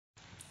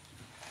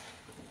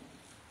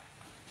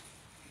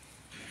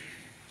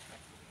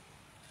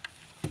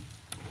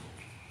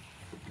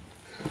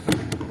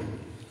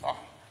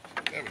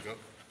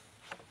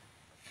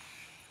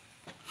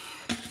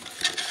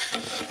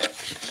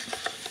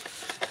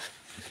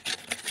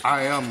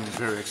I am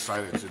very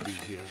excited to be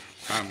here.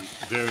 I'm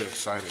very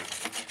excited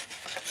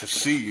to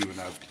see you,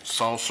 and I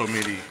saw so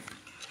many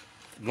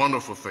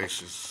wonderful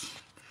faces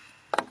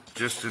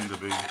just in the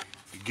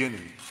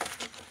beginning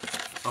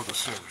of the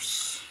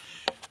service.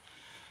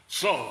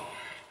 So,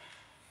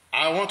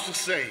 I want to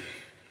say,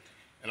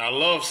 and I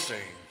love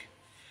saying,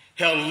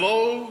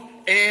 hello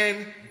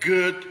and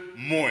good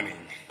morning.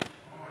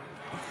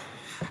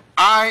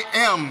 I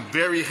am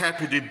very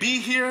happy to be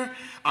here.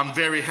 I'm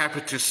very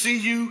happy to see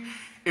you.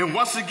 And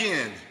once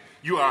again,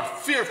 you are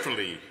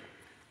fearfully,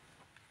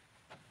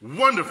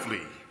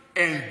 wonderfully,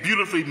 and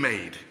beautifully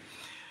made.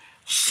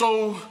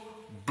 So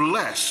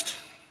blessed.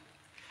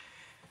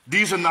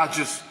 These are not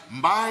just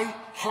my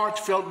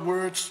heartfelt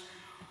words,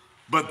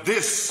 but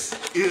this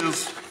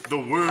is the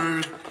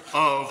word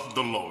of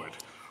the Lord.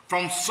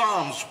 From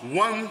Psalms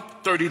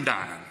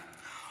 139,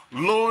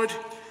 Lord,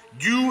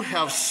 you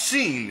have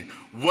seen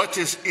what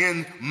is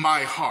in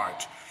my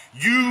heart.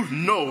 You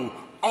know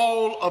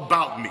all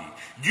about me.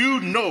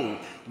 You know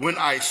when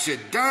I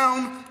sit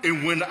down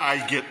and when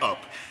I get up.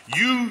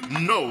 You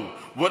know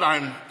what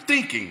I'm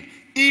thinking,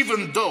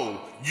 even though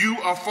you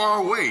are far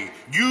away.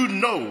 You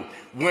know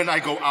when I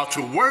go out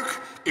to work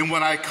and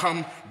when I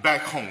come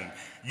back home.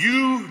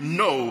 You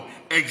know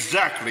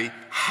exactly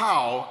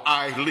how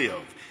I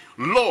live.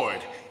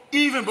 Lord,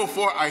 even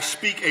before I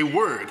speak a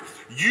word,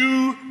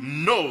 you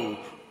know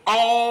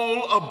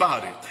all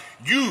about it.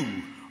 You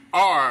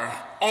are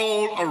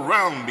all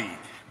around me,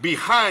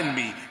 behind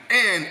me,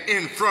 and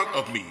in front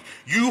of me.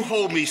 You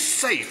hold me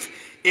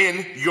safe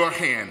in your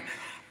hand.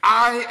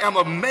 I am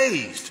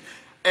amazed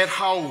at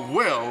how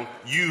well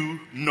you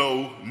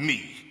know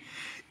me.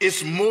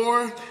 It's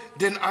more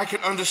than I can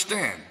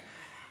understand.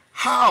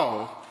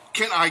 How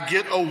can I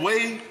get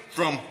away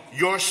from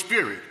your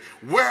spirit?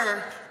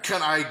 Where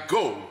can I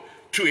go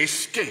to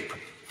escape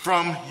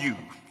from you?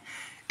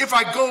 If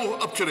I go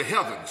up to the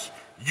heavens,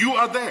 you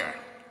are there.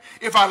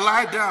 If I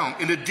lie down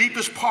in the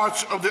deepest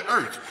parts of the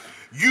earth,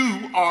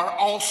 you are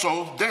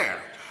also there.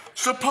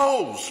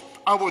 Suppose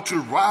I were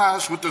to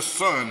rise with the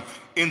sun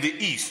in the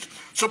east.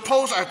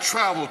 Suppose I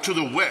travel to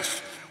the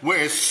west where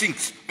it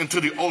sinks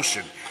into the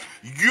ocean.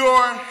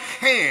 Your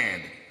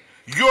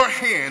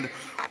hand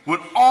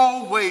would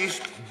always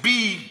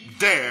be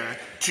there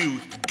to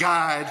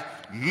guide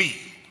me.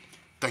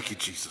 Thank you,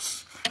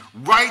 Jesus.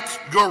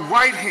 Your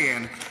right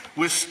hand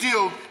will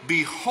still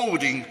be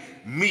holding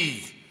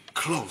me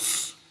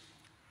close.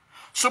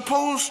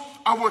 Suppose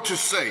I were to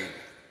say,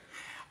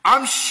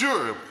 I'm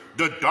sure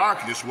the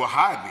darkness will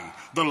hide me.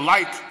 The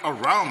light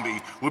around me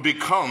will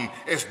become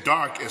as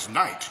dark as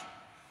night.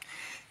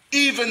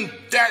 Even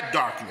that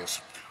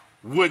darkness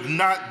would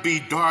not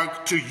be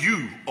dark to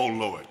you, O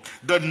Lord.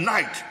 The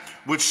night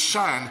would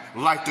shine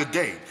like the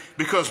day,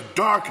 because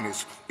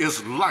darkness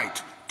is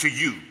light to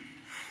you.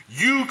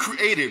 You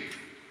created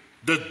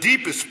the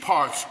deepest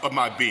parts of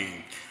my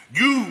being.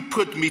 You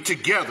put me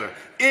together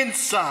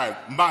inside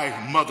my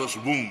mother's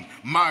womb,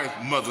 my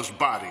mother's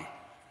body.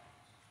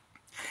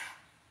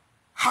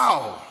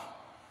 How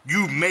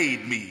you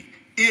made me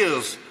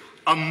is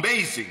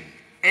amazing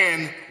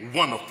and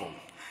wonderful.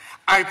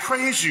 I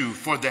praise you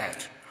for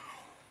that.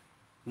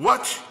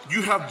 What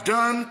you have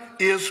done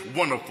is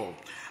wonderful.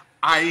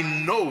 I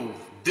know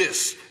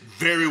this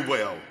very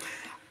well.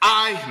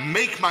 I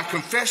make my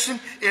confession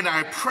and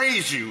I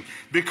praise you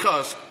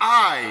because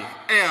I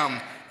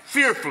am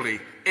fearfully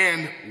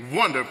and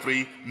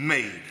wonderfully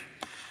made.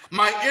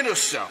 My inner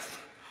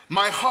self,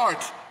 my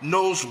heart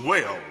knows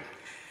well,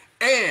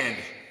 and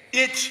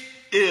it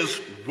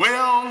is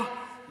well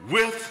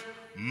with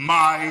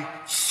my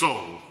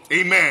soul.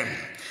 Amen.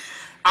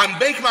 I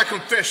make my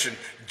confession.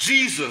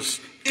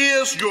 Jesus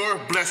is your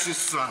blessed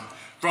Son.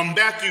 From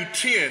Matthew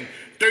 10,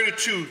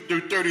 32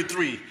 through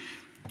 33.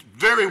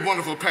 Very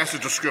wonderful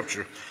passage of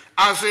scripture.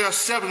 Isaiah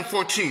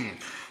 7:14.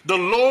 The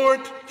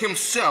Lord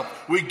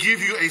himself will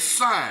give you a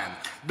sign.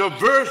 The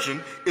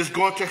virgin is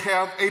going to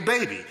have a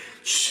baby.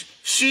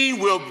 She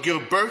will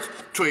give birth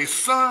to a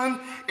son,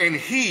 and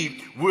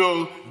he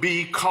will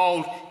be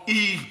called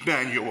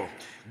Emmanuel,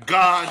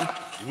 God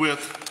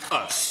with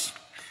us.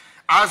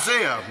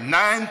 Isaiah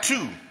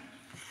 9:2.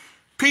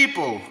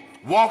 People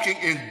walking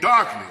in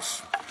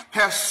darkness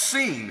have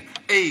seen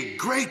a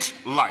great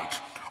light.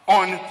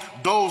 On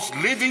those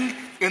living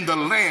in the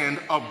land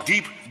of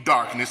deep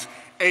darkness,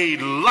 a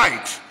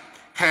light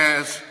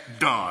has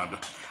dawned.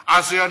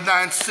 Isaiah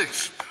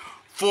 9:6.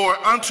 For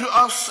unto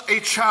us a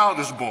child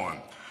is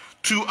born,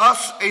 to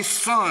us a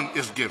son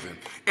is given,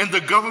 and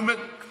the government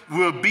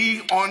will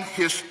be on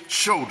his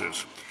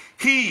shoulders.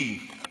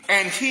 He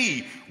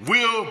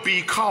will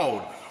be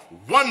called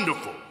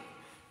Wonderful,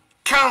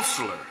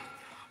 Counselor,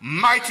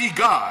 Mighty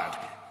God,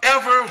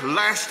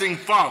 Everlasting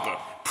Father,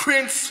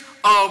 Prince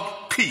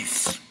of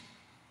Peace.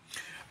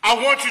 I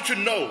want you to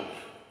know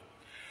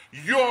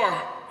your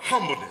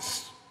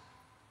humbleness.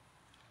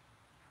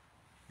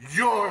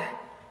 Your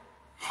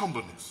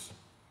humbleness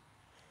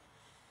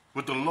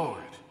with the Lord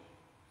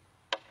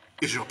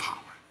is your power.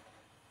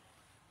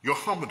 Your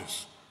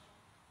humbleness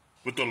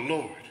with the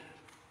Lord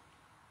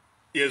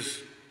is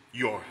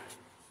your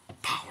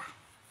power.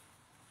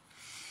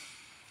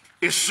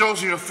 It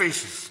shows in your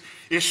faces.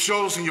 It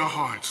shows in your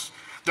hearts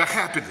the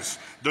happiness,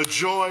 the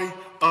joy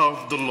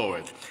of the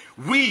Lord.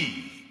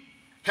 We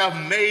have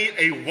made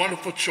a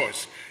wonderful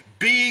choice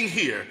being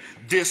here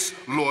this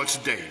Lord's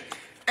Day.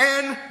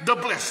 And the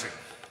blessing.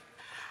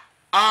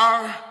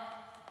 Our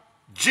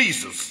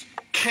Jesus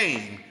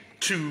came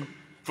to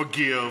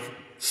forgive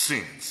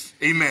sins.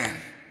 Amen.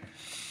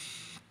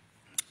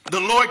 The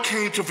Lord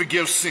came to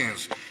forgive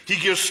sins. He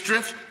gives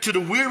strength to the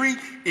weary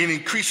and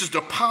increases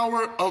the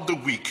power of the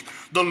weak.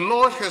 The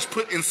Lord has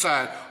put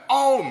inside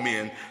all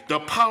men the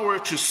power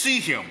to see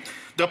him,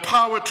 the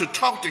power to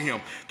talk to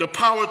him, the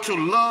power to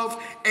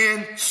love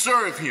and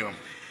serve him.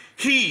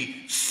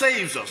 He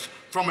saves us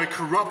from a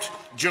corrupt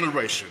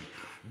generation.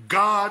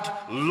 God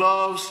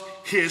loves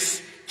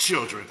his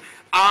children.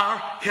 Our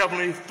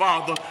Heavenly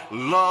Father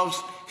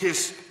loves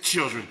his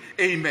children.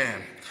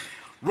 Amen.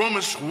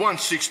 Romans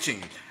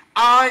 1:16.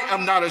 I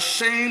am not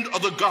ashamed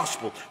of the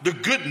gospel, the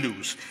good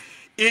news.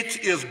 It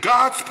is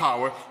God's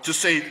power to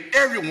save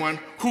everyone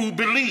who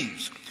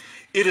believes.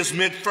 It is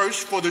meant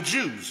first for the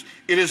Jews.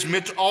 It is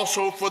meant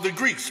also for the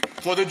Greeks,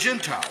 for the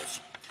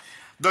Gentiles.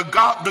 The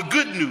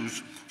good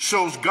news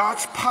shows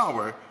God's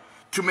power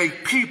to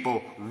make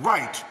people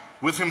right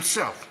with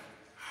himself.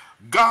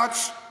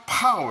 God's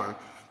power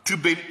to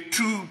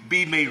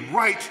be made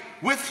right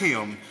with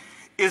him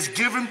is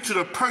given to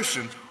the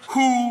person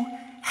who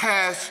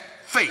has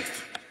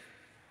faith.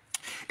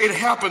 It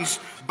happens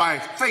by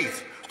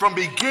faith from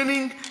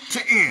beginning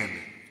to end.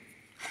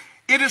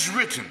 It is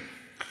written,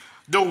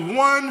 the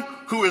one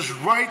who is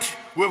right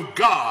with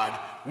God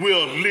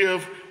will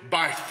live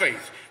by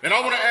faith. And I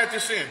want to add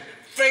this in.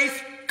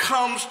 Faith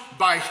comes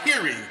by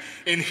hearing,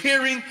 and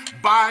hearing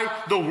by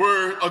the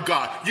word of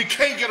God. You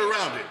can't get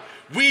around it.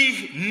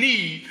 We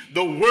need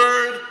the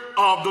word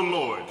of the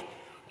Lord.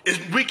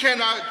 We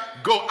cannot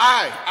go,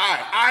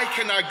 I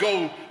cannot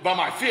go by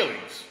my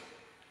feelings.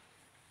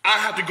 I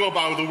have to go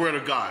by the word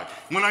of God.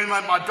 When I'm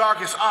at my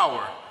darkest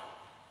hour,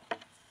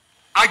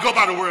 I go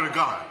by the word of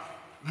God.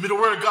 The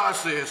word of God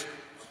says,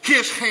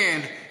 his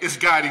hand is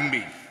guiding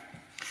me.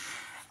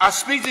 I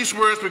speak these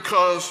words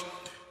because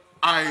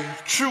I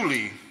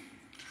truly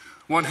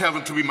want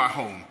heaven to be my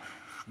home.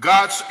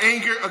 God's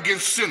anger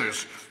against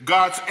sinners,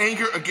 God's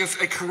anger against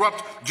a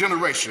corrupt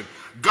generation.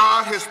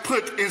 God has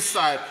put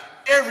inside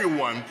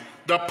everyone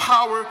the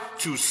power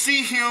to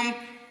see him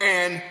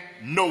and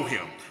know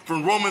him.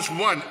 From Romans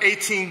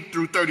 1:18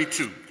 through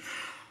 32.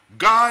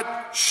 God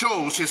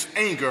shows his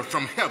anger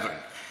from heaven.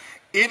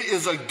 It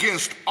is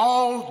against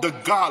all the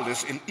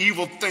godless and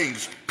evil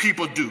things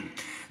people do.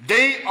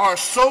 They are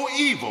so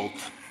evil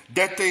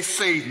that they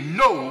say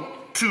no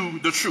to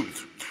the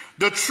truth.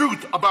 The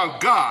truth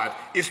about God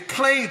is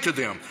plain to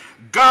them.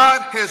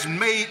 God has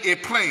made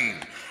it plain.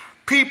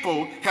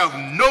 People have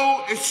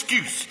no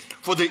excuse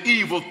for the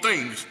evil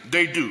things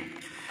they do.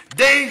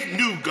 They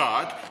knew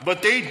God,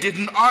 but they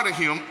didn't honor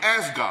him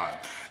as God.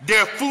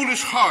 Their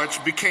foolish hearts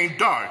became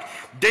dark.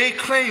 They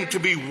claimed to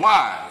be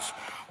wise,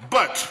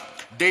 but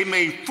they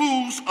made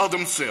fools of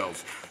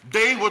themselves.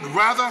 They would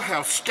rather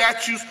have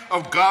statues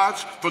of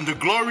gods from the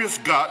glorious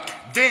God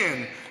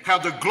than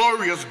have the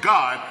glorious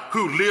God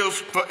who lives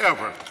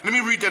forever. Let me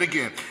read that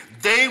again.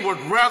 They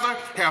would rather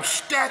have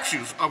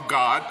statues of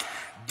God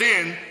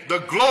than the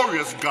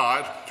glorious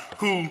God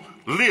who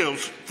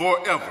lives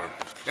forever.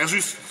 As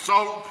we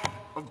saw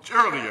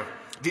earlier,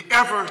 the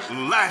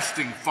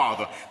everlasting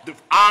Father,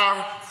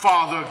 our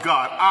Father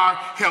God, our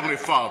Heavenly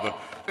Father,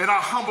 and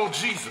our humble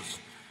Jesus,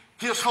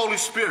 his Holy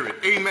Spirit.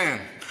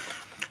 Amen.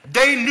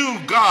 They knew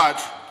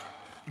God,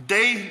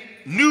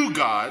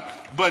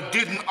 but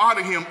didn't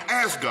honor him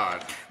as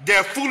God.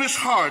 Their foolish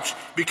hearts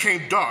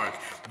became dark.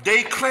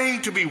 They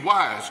claimed to be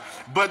wise,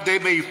 but they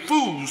made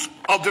fools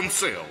of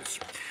themselves.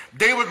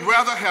 They would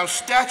rather have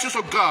statues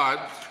of God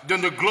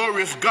than the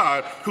glorious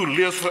God who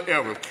lives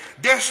forever.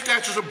 Their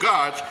statues of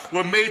gods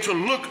were made to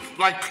look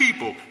like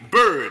people,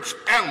 birds,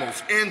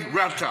 animals, and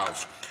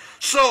reptiles.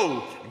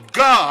 So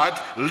God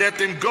let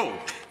them go.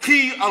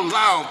 He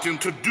allowed them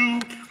to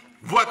do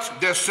what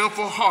their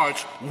sinful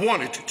hearts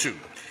wanted to.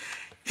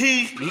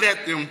 He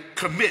let them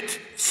commit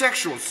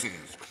sexual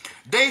sins.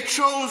 They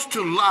chose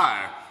to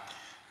lie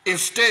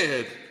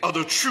instead of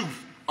the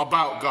truth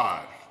about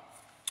God.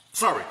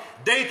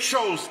 They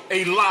chose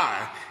a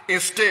lie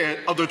instead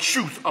of the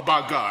truth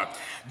about God.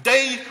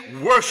 They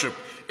worshiped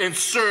and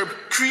served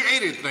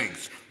created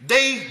things.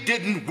 They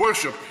didn't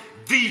worship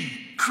the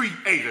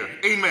Creator.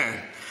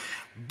 Amen.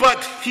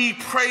 But he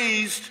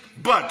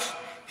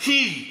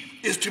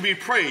is to be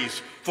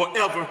praised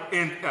forever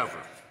and ever.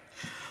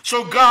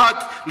 So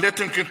God let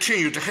them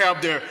continue to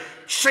have their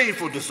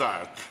shameful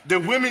desires. The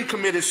women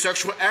committed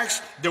sexual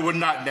acts that were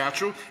not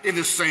natural. In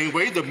the same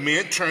way, the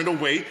men turned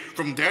away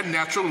from their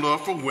natural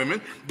love for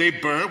women. They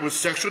burned with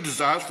sexual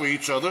desires for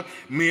each other.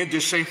 Men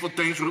did shameful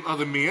things with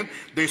other men.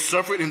 They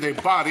suffered in their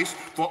bodies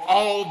for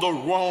all the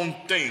wrong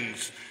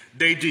things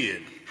they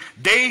did.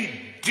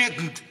 They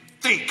didn't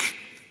think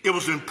it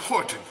was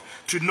important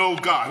to know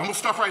God. I'm going to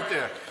stop right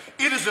there.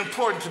 It is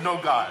important to know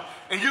God.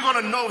 And you're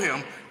going to know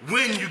him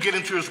when you get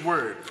into his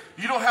word.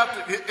 You don't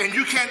have to, and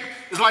you can't,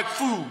 it's like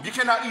food. You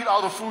cannot eat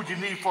all the food you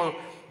need for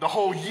the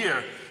whole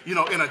year, in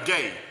a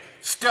day.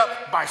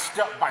 Step by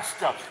step by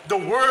step. The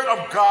word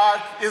of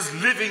God is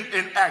living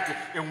and active.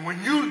 And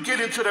when you get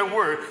into that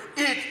word,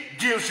 it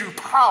gives you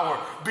power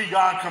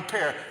beyond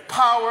compare.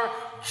 Power,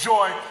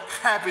 joy,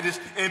 happiness,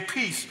 and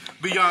peace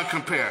beyond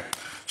compare.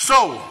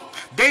 So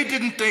they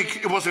didn't think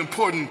it was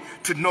important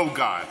to know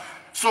God.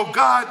 So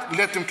God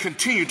let them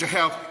continue to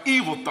have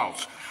evil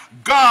thoughts.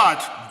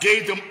 God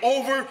gave them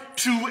over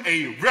to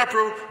a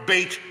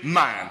reprobate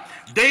mind.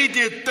 They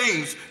did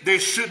things they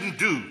shouldn't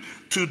do.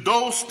 To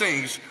those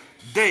things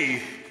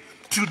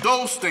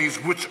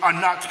which are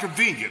not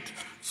convenient.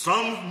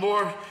 Some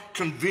more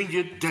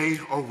convenient day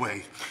or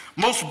way.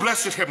 Most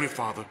blessed Heavenly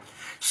Father,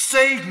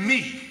 save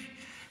me,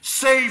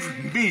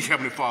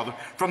 Heavenly Father,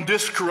 from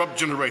this corrupt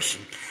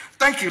generation.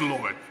 Thank you,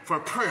 Lord, for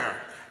prayer.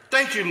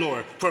 Thank you,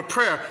 Lord, for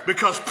prayer,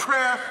 because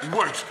prayer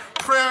works.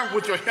 Prayer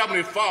with your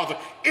Heavenly Father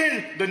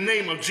in the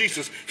name of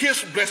Jesus,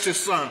 his blessed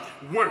Son,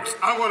 works.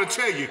 I want to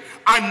tell you,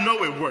 I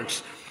know it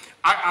works.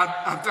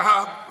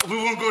 We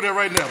won't go there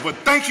right now, but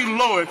thank you,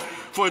 Lord,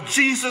 for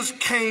Jesus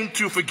came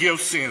to forgive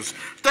sins.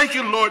 Thank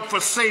you, Lord, for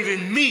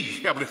saving me,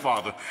 Heavenly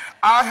Father.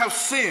 I have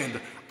sinned.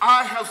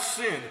 I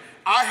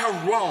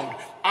have wronged.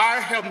 I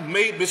have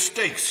made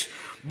mistakes,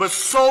 but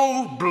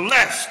so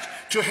blessed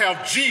to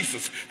have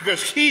Jesus,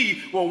 because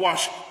he will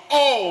wash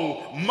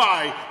all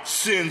my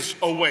sins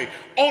away.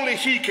 Only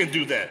he can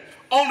do that.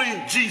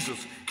 Only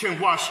Jesus can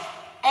wash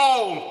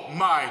all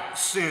my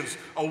sins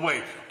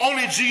away.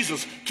 Only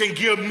Jesus can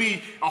give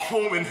me a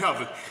home in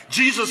heaven.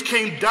 Jesus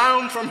came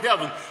down from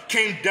heaven,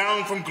 came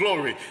down from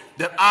glory,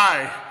 that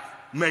I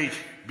may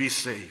be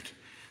saved,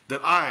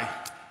 that I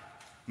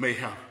may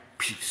have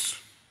peace.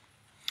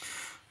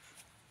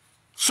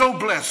 So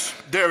blessed,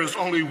 there is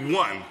only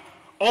one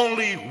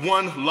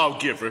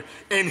lawgiver,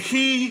 and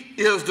he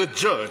is the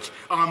judge.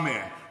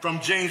 Amen.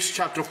 From James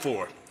chapter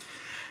 4.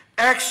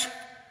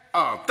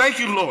 Thank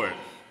you, Lord.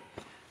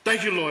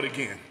 Thank you, Lord,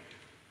 again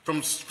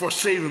for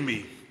saving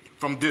me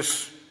from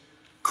this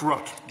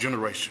corrupt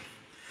generation.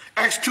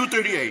 Acts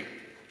 2:38.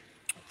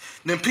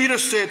 Then Peter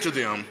said to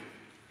them,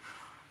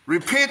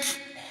 repent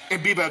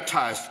and be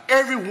baptized,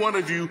 every one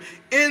of you,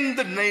 in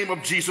the name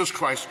of Jesus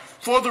Christ,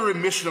 for the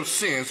remission of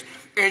sins,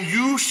 and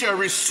you shall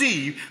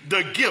receive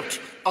the gift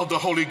of the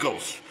Holy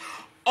Ghost.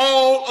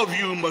 All of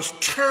you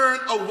must turn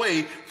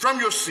away from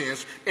your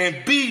sins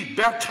and be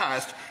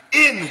baptized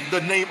in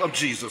the name of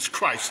Jesus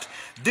Christ.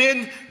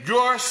 Then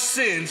your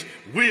sins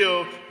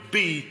will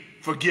be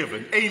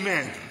forgiven.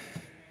 Amen.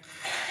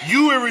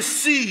 You will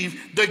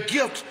receive the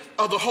gift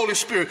of the Holy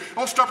Spirit.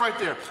 I'll stop right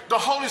there. The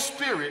Holy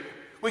Spirit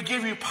will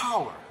give you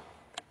power.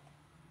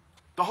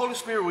 The Holy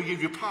Spirit will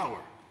give you power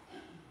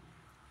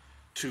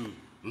to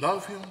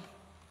love him,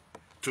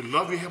 to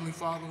love your Heavenly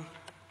Father.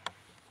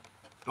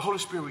 The Holy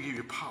Spirit will give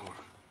you power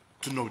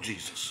to know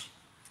Jesus.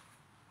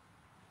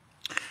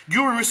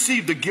 You will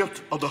receive the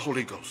gift of the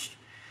Holy Ghost.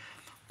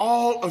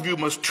 All of you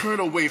must turn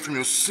away from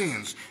your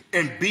sins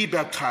and be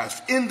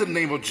baptized in the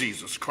name of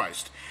Jesus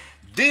Christ.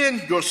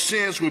 Then your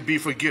sins will be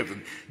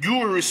forgiven. You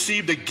will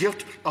receive the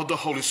gift of the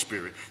Holy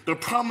Spirit. The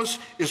promise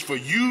is for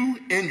you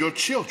and your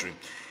children.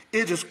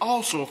 It is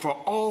also for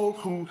all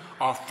who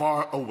are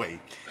far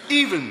away,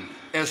 even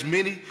as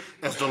many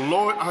as the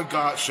Lord our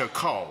God shall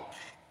call.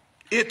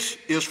 It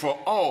is for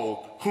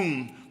all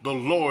whom the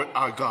Lord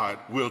our God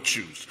will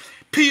choose.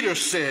 Peter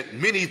said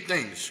many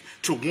things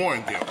to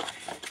warn them.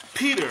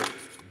 Peter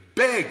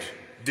begged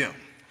them,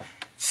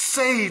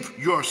 save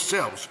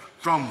yourselves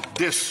from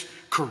this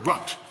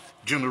corrupt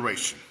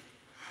generation.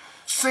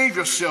 Save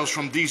yourselves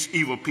from these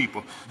evil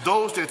people,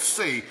 those that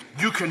say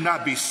you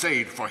cannot be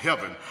saved for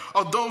heaven,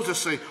 or those that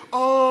say,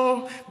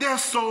 oh,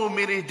 there's so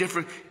many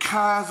different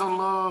kinds of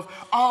love.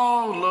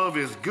 All love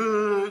is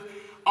good.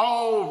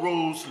 All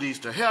roads leads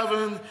to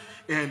heaven,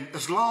 and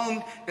as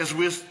long as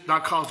we're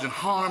not causing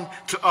harm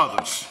to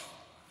others.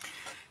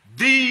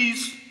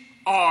 These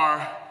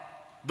are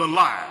the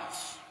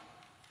lies.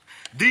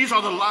 These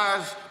are the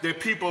lies that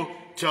people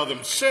tell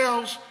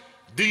themselves.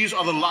 These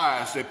are the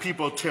lies that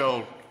people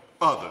tell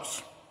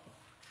others.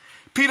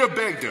 Peter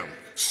begged them,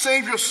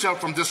 save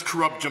yourself from this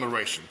corrupt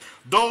generation.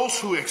 Those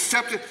who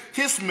accepted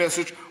his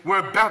message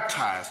were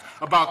baptized.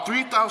 About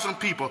 3,000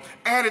 people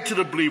added to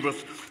the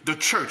believers, the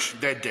church,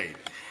 that day.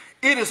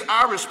 It is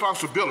our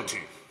responsibility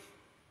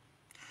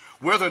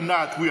whether or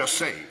not we are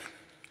saved.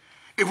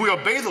 If we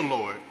obey the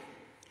Lord,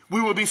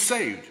 we will be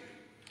saved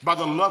by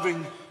the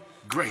loving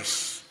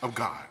grace of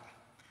God.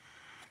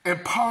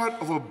 And part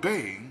of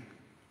obeying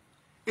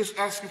is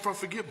asking for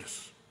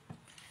forgiveness.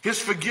 His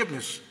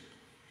forgiveness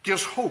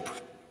gives hope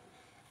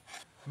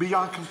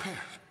beyond compare.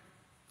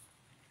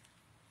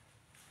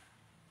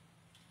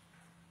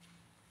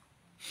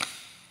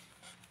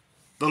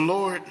 The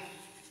Lord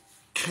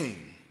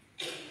came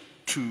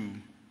to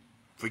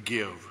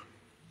forgive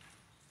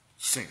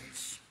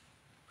sins.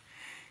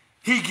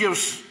 He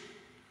gives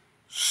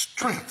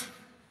strength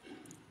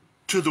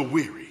to the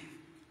weary.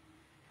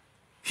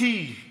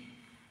 He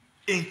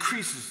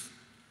increases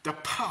the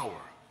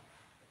power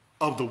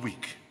of the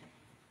weak.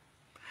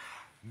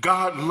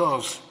 God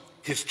loves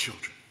his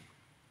children.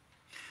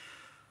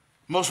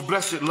 Most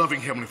blessed,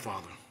 loving Heavenly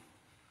Father,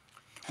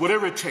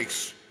 whatever it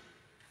takes,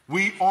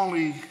 we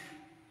only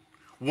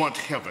want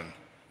heaven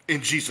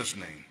in Jesus'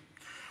 name.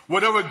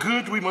 Whatever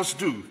good we must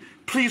do,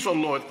 please, oh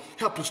Lord,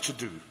 help us to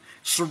do,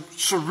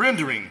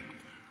 surrendering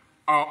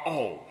our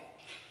all.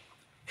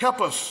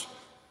 Help us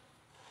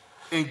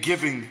in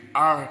giving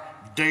our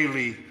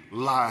daily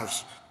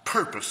lives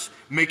purpose,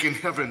 making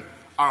heaven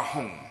our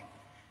home,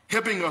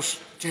 helping us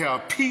to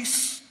have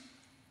peace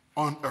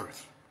on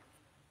earth,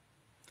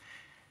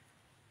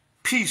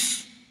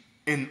 peace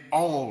in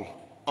all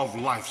of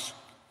life's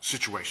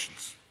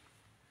situations.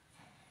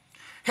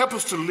 Help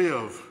us to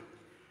live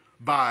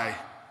by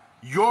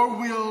your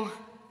will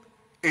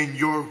and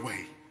your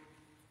way.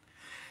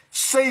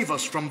 Save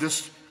us from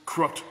this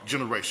corrupt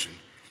generation.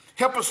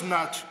 Help us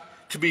not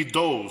to be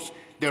those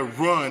that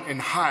run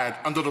and hide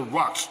under the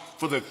rocks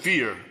for the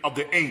fear of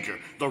the anger,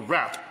 the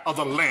wrath of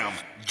the Lamb,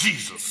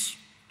 Jesus.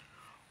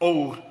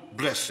 Oh,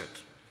 blessed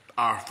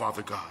our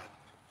Father God.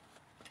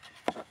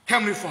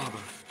 Heavenly Father,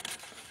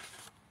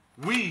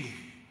 we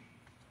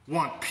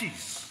want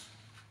peace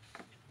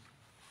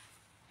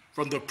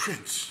from the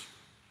Prince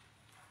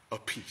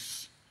of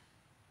Peace.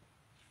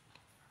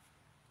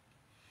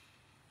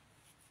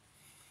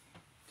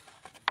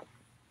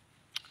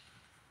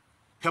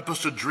 Help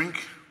us to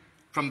drink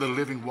from the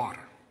living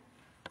water.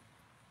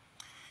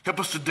 Help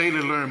us to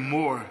daily learn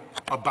more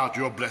about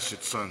your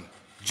blessed Son,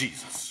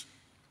 Jesus.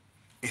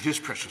 In his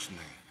precious name,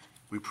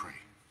 we pray.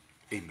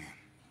 Amen.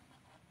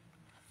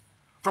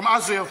 From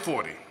Isaiah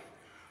 40,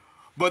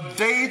 but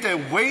they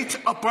that wait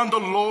upon the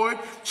Lord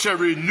shall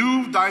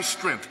renew thy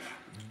strength.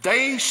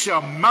 They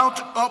shall mount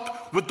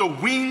up with the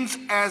wings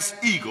as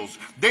eagles.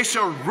 They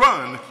shall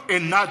run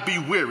and not be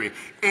weary,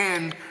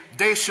 and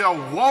they shall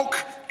walk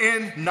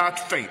and not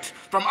faint.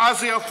 From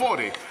Isaiah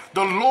 40,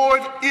 the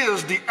Lord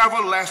is the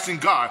everlasting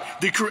God,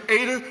 the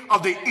creator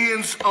of the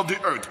ends of the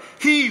earth.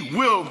 He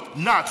will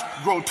not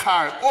grow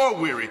tired or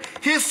weary.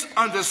 His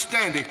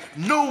understanding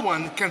no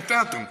one can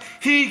fathom.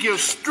 He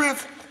gives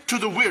strength to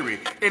the weary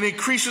and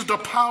increases the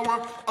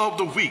power of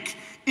the weak.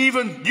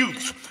 Even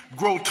youths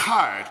grow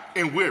tired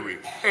and weary,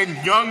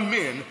 and young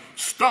men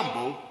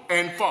stumble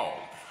and fall.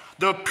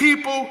 The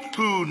people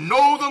who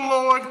know the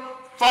Lord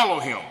follow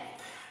him.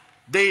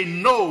 They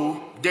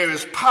know there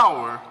is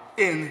power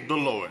in the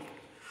Lord.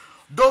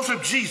 Those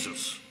of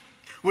Jesus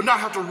will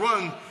not have to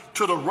run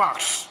to the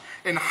rocks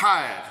and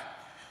hide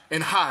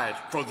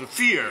from the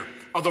fear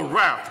of the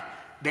wrath,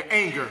 the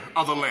anger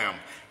of the Lamb,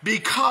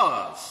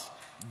 because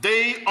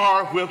they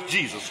are with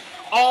Jesus.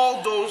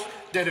 All those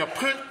that have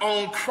put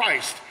on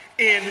Christ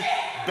in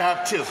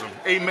baptism.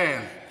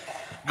 Amen.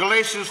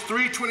 Galatians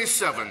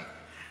 3:27,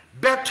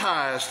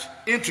 baptized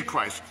into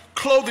Christ,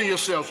 clothing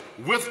yourselves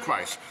with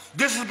Christ.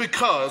 This is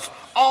because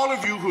all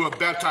of you who are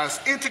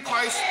baptized into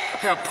Christ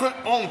have put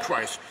on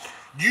Christ.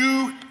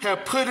 You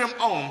have put him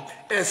on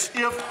as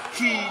if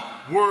he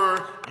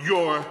were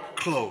your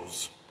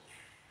clothes.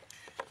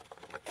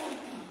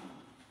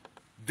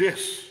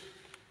 This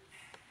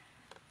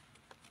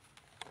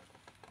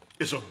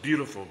is a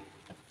beautiful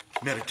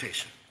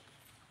meditation.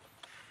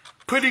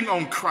 Putting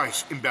on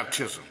Christ in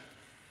baptism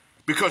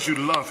because you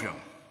love him,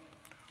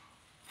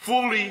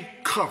 fully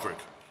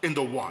covered in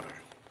the water,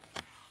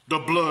 the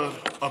blood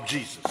of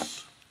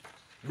Jesus.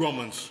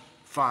 Romans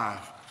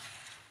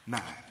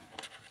 5:9.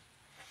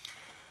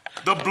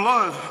 The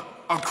blood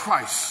of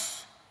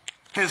Christ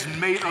has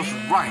made us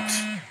right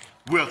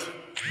with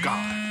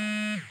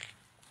God.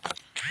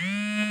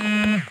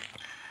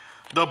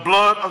 The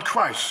blood of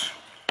Christ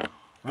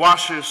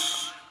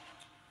washes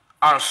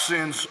our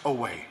sins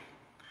away.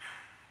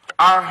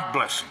 Our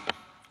blessing.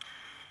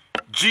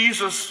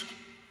 Jesus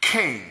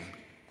came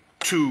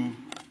to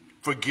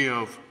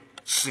forgive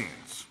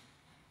sins.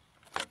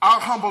 Our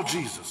humble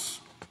Jesus,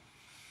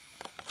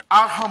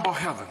 our humble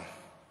heaven,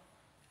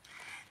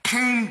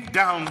 came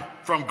down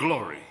from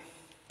glory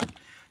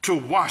to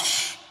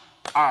wash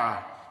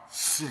our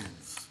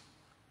sins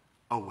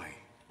away.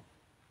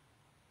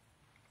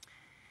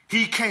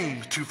 He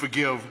came to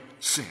forgive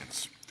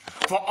sins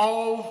for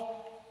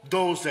all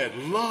those that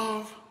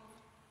love,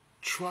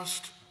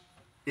 trust,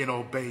 and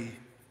obey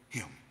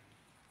him,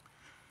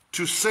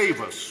 to save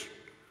us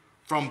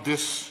from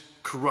this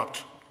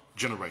corrupt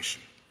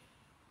generation.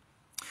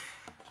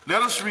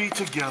 Let us read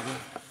together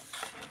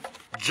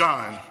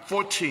John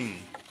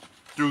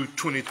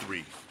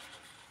 14-23.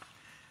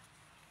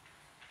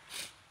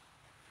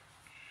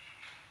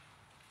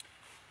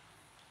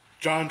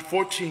 John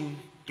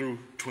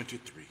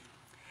 14-23.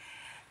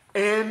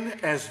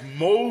 And as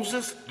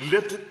Moses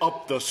lifted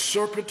up the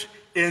serpent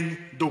in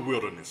the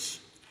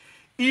wilderness,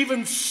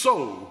 even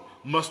so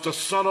must the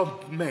Son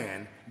of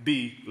Man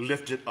be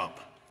lifted up,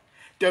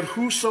 that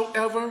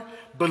whosoever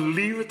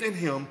believeth in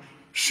him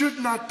should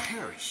not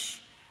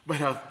perish, but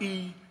have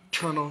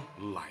eternal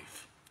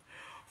life.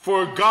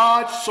 For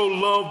God so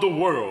loved the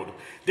world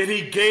that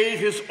he gave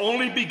his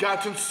only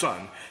begotten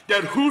Son,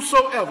 that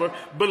whosoever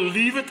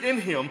believeth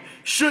in him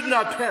should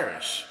not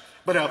perish,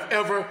 but have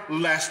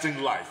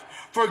everlasting life.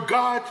 For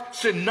God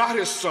sent not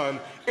his Son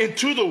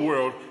into the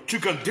world to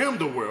condemn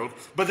the world,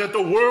 but that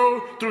the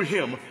world through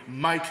him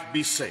might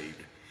be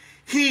saved.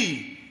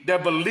 He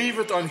that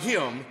believeth on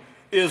him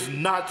is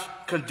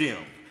not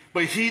condemned,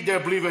 but he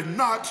that believeth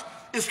not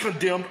is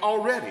condemned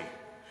already,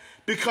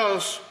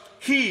 because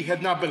he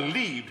had not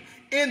believed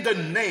in the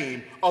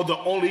name of the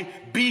only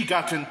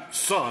begotten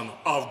Son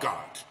of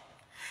God.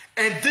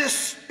 And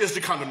this is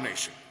the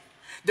condemnation,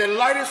 that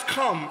light has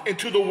come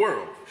into the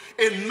world,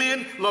 and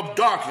men love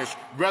darkness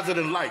rather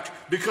than light,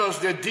 because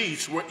their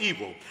deeds were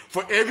evil.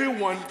 For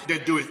everyone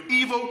that doeth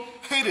evil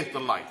hateth the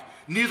light,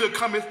 neither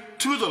cometh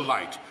to the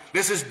light,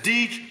 lest his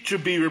deeds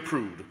should be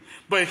reproved.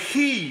 But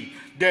he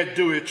that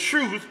doeth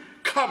truth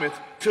cometh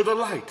to the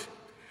light,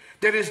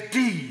 that his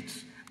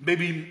deeds may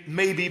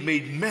be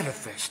made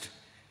manifest,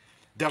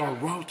 that are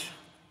wrought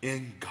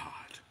in God.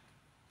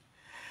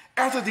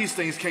 After these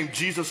things came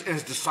Jesus and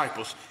his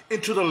disciples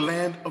into the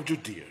land of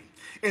Judea,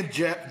 and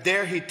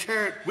there he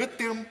tarried with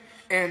them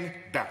and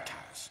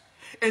baptized.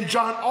 And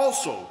John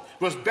also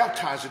was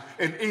baptizing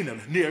in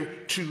Enon near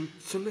to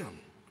Salim,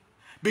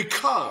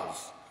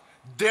 because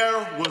there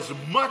was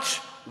much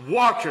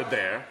water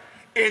there,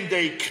 and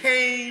they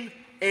came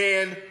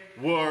and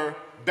were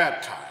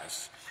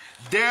baptized.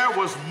 There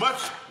was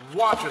much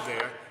water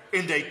there,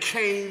 and they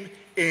came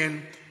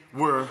and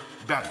were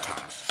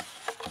baptized.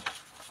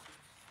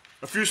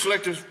 A few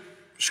selected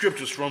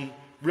scriptures from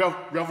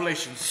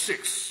Revelation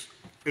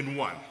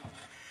 6:1.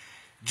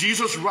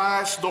 Jesus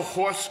rides the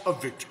horse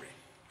of victory.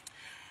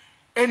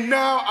 And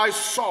now I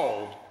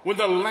saw when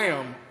the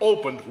Lamb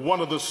opened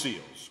one of the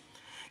seals,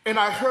 and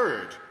I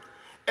heard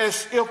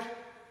as if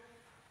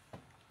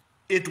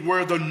it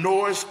were the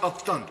noise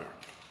of thunder,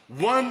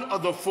 one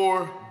of the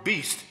four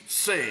beasts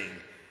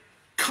saying,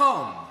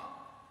 "Come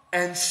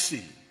and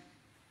see."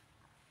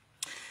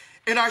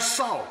 And I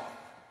saw,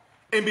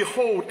 and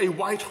behold, a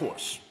white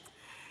horse,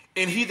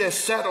 and he that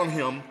sat on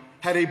him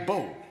had a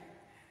bow,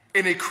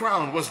 and a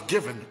crown was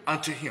given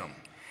unto him.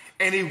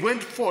 And he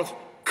went forth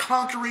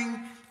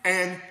conquering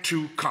and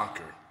to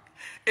conquer.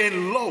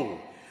 And lo,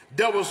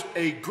 there was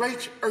a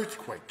great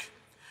earthquake.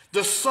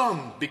 The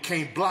sun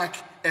became black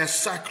as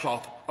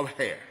sackcloth of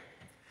hair.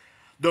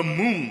 The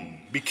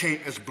moon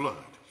became as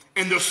blood,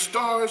 and the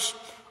stars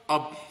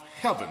of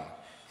heaven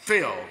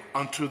fell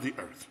unto the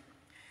earth.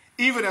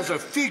 Even as a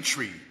fig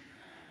tree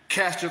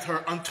casteth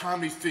her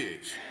untimely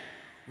figs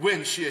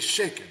when she is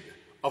shaken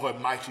of a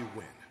mighty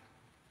wind.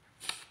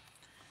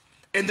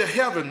 And the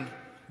heaven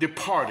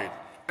departed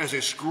as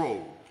a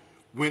scroll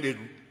when it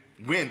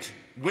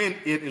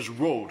is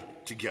rolled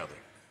together.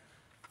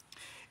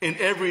 And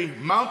every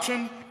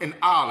mountain and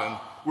island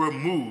were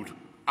moved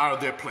out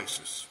of their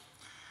places.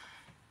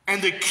 And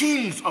the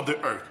kings of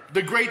the earth,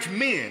 the great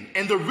men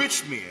and the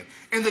rich men,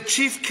 and the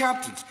chief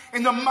captains,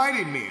 and the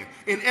mighty men,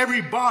 and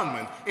every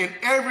bondman, and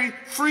every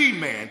free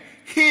man,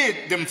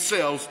 hid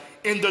themselves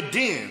in the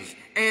dens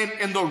and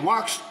in the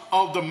rocks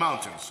of the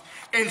mountains,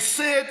 and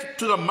said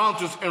to the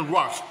mountains and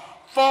rocks,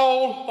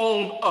 "Fall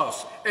on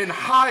us, and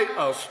hide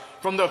us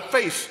from the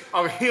face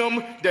of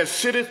him that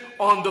sitteth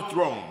on the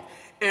throne,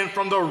 and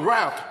from the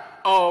wrath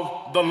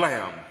of the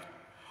Lamb.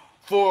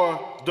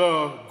 For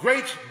the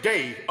great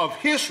day of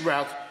his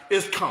wrath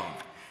is come,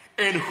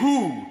 and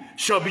who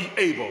shall be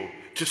able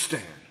to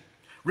stand?"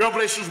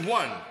 Revelations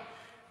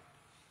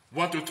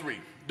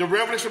 1:1-3. The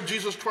revelation of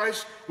Jesus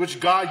Christ, which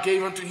God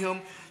gave unto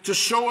him to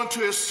show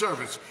unto his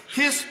servants,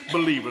 his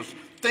believers,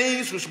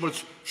 things which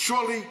must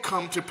shortly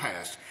come to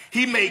pass.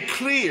 He made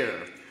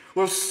clear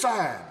with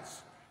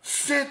signs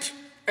sent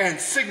and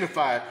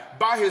signified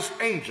by his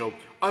angel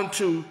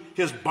unto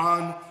his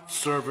bond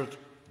servant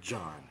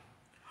John,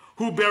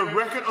 who bear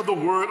record of the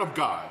word of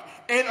God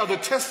and of the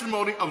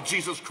testimony of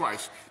Jesus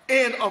Christ,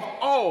 and of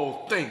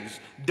all things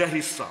that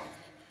he saw.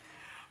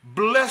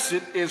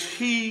 Blessed is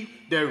he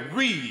that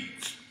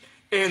reads,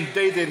 and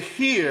they that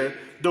hear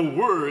the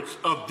words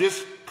of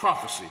this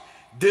prophecy,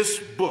 this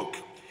book,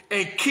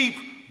 and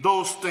keep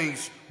those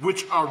things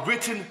which are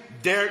written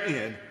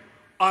therein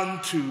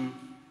unto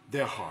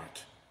their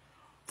heart,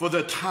 for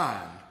the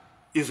time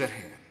is at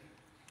hand.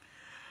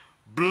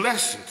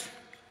 Blessed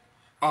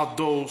are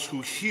those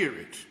who hear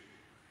it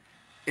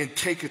and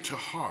take it to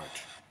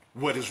heart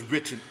what is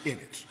written in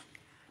it,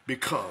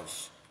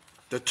 because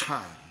the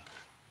time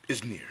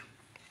is near.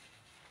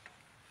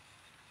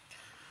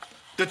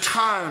 The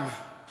time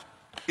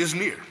is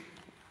near.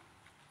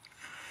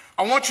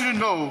 I want you to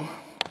know,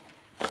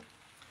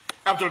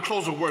 after the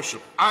close of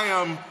worship, I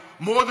am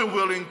more than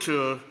willing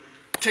to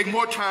take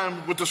more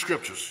time with the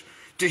scriptures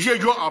to hear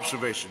your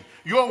observation,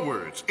 your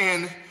words.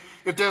 And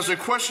if there's a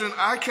question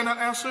I cannot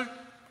answer,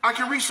 I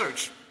can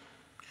research.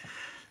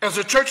 As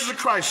the churches of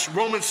Christ,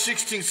 Romans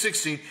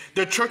 16:16,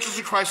 the churches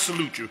of Christ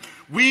salute you.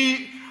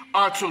 We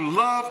are to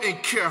love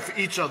and care for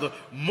each other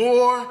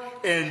more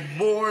and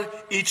more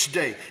each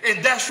day.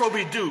 And that's what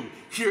we do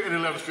here in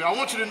 11th Street. I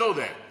want you to know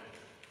that.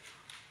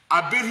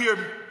 I've been here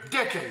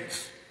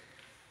decades,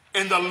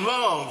 and the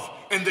love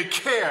and the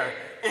care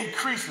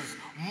increases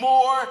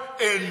more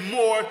and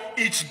more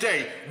each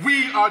day.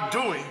 We are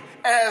doing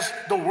as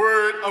the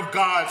Word of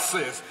God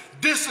says.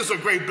 This is a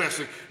great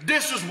blessing.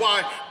 This is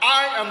why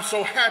I am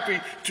so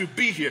happy to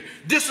be here.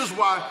 This is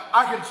why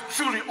I can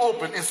truly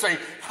open and say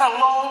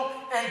hello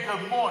and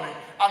good morning.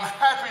 I'm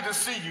happy to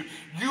see you.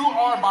 You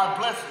are my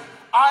blessing.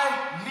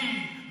 I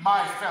need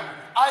my family.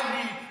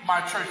 I need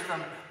my church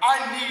family. I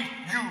need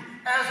you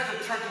as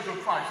the churches of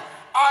Christ.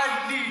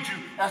 I need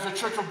you as the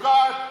church of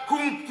God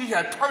whom he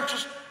had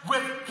purchased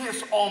with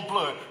his own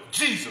blood.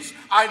 Jesus.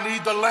 I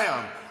need the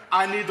Lamb.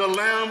 I need the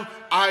Lamb.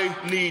 I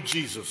need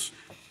Jesus.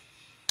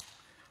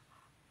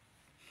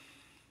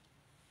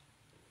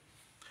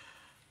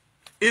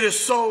 It is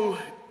so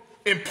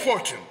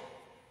important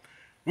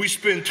we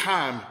spend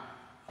time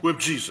with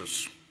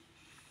Jesus.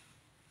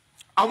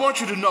 I want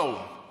you to know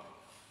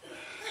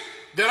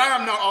that I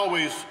am not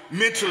always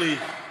mentally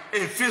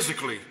and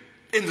physically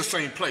in the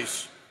same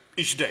place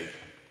each day.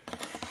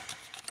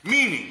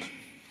 Meaning,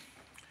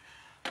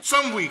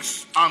 some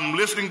weeks I'm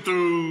listening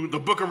through the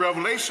book of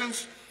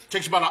Revelations. It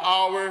takes about an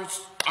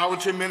hour,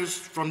 10 minutes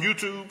from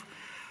YouTube.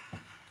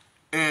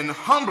 And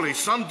humbly,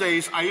 some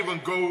days I even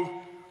go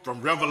from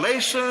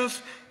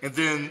Revelations and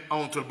then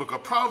on to the book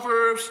of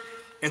Proverbs.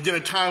 And then,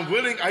 at time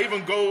willing, I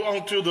even go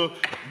on to the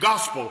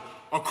gospel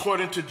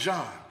according to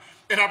John.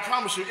 And I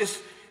promise you,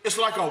 it's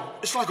like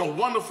a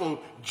wonderful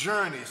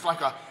journey. It's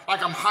like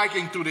I'm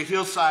hiking through the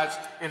hillsides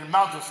and the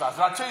mountainsides.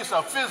 And I tell you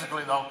something,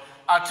 physically though,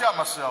 I tell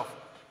myself,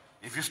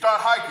 if you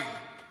start hiking,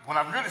 when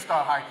I really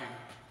start hiking,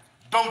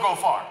 don't go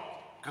far,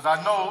 because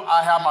I know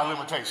I have my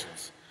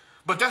limitations.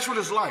 But that's what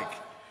it's like.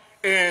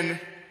 And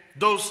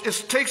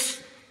it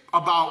takes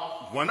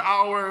about 1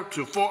 hour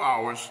to 4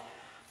 hours,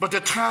 but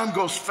the time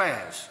goes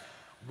fast.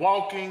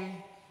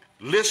 Walking,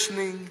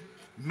 listening,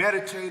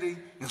 meditating,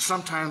 and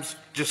sometimes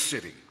just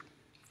sitting.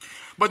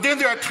 But then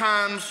there are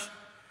times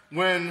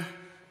when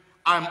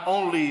I'm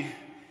only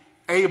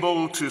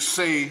able to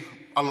say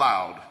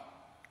aloud,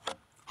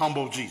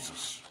 humble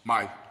Jesus,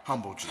 my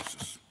humble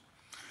Jesus.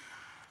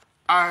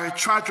 I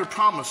tried to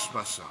promise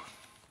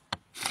myself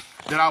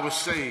that I would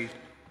say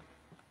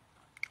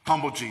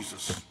humble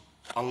Jesus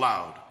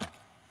aloud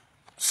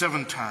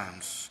 7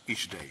 times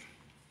each day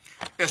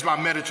as my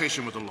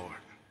meditation with the Lord.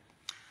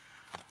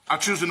 I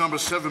choose the number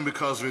 7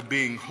 because of it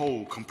being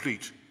whole,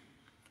 complete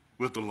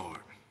with the Lord.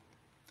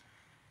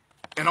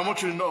 And I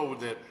want you to know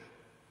that,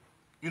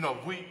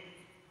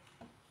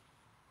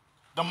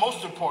 the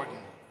most important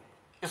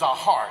is our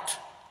heart.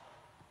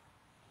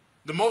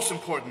 The most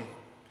important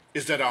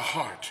is that our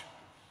heart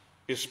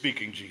is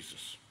speaking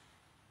Jesus.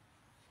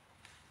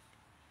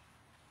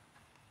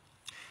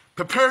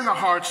 Preparing our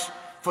hearts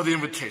for the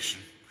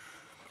invitation.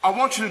 I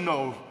want you to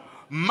know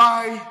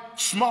my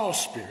small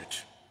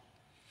spirit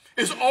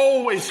is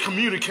always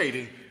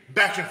communicating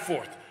back and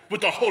forth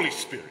with the Holy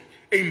Spirit.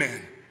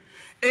 Amen.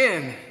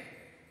 And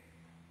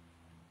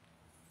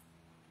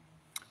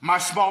my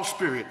small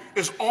spirit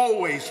is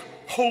always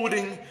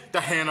holding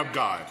the hand of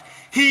God.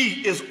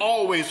 He is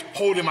always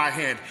holding my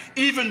hand,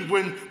 even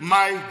when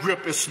my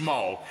grip is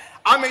small.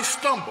 I may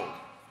stumble,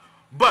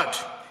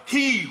 but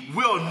he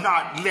will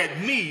not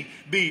let me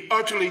be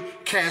utterly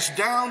cast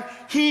down.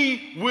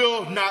 He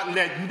will not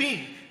let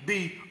me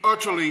be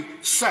utterly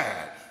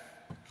sad.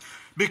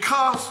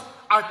 Because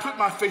I put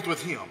my faith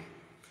with him.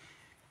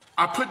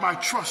 I put my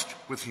trust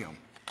with him.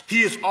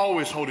 He is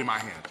always holding my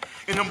hand.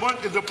 And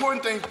the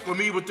important thing for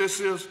me with this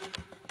is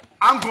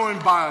I'm going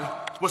by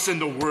what's in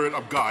the Word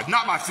of God,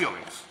 not my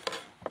feelings.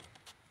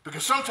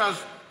 Because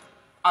sometimes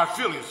our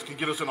feelings can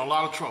get us in a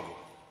lot of trouble.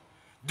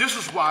 This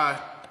is why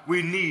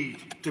we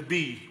need to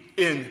be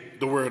in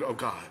the Word of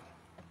God.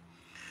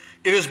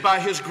 It is by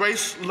his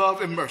grace,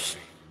 love, and mercy.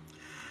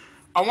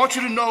 I want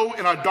you to know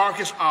in our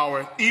darkest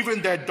hour,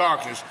 even that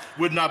darkness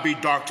would not be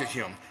dark to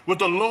him. With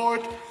the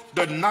Lord,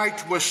 the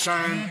night will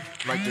shine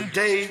like the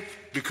day,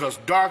 because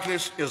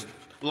darkness is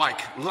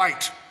like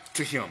light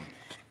to him.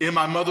 In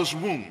my mother's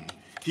womb,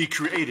 he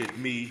created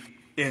me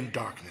in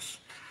darkness.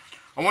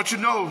 I want you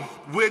to know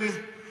when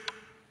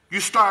you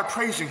start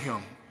praising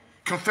him,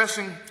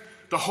 confessing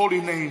the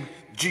holy name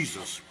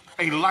Jesus,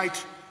 a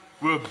light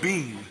will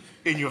beam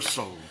in your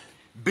soul.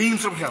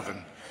 Beams of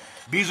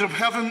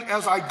heaven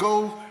as I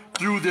go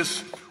through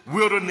this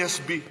wilderness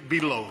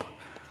below.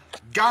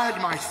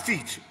 Guide my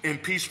feet in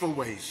peaceful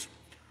ways.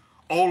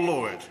 Oh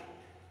Lord,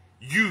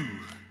 you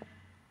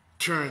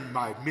turn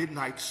my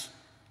midnights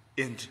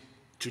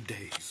into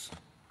days.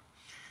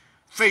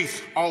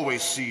 Faith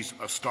always sees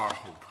a star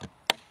hope.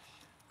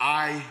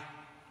 I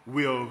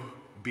will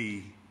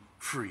be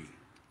free.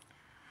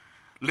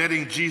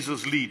 Letting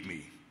Jesus lead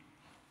me,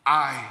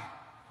 I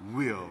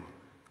will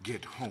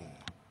get home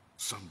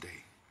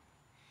someday.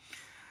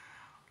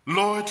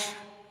 Lord,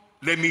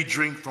 let me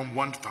drink from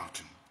one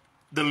fountain,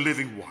 the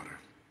living water.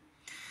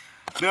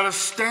 Let us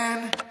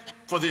stand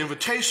for the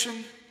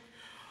invitation.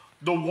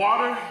 The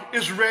water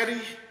is ready.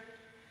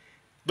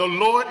 The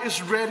Lord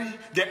is ready.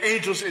 The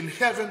angels in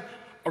heaven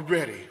are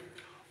ready.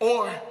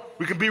 Or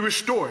we can be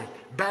restored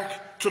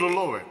back to the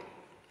Lord,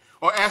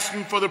 or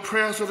asking for the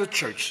prayers of the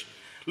church.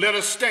 Let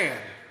us stand,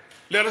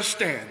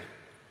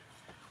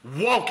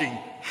 walking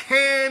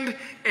hand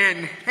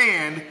in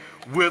hand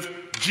with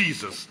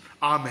Jesus.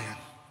 Amen.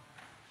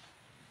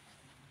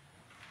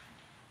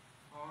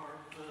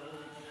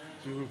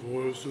 The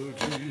voice of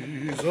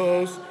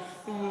Jesus,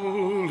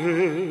 oh,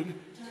 let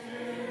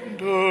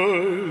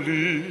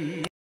tenderly